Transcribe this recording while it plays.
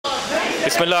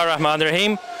Bismillah ar-Rahman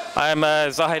ar-Rahim. I am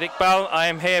Zahid Iqbal. I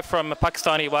am here from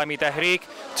Pakistani Awami Tehreek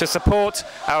to support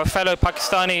our fellow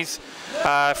Pakistanis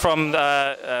from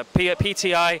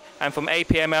PTI and from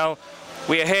APML.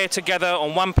 We are here together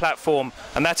on one platform,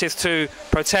 and that is to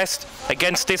protest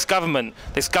against this government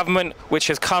which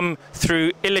has come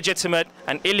through illegitimate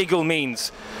and illegal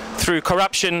means, through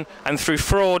corruption and through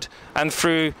fraud and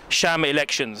through sham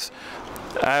elections.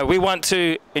 We want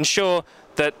to ensure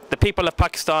that the people of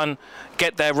Pakistan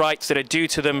get their rights that are due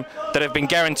to them, that have been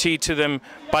guaranteed to them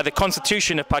by the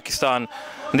Constitution of Pakistan.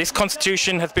 And this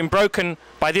Constitution has been broken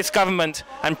by this government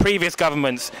and previous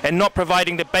governments in not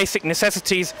providing the basic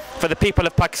necessities for the people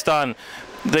of Pakistan.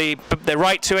 The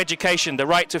right to education, the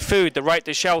right to food, the right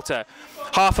to shelter.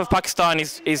 Half of Pakistan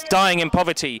is dying in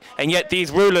poverty, and yet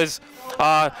these rulers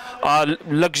are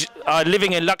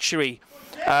living in luxury.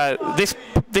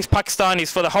 This Pakistan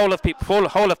is for the whole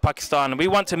of Pakistan. We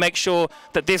want to make sure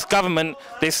that this government,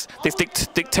 this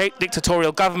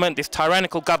dictatorial government, this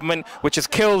tyrannical government, which has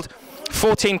killed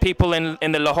 14 people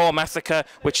in the Lahore massacre,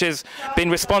 which has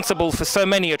been responsible for so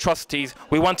many atrocities,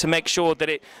 we want to make sure that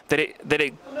it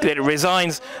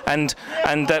resigns and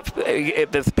that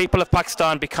the people of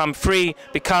Pakistan become free,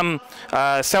 become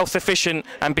self-sufficient,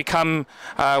 and become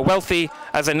wealthy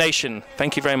as a nation.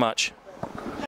 Thank you very much.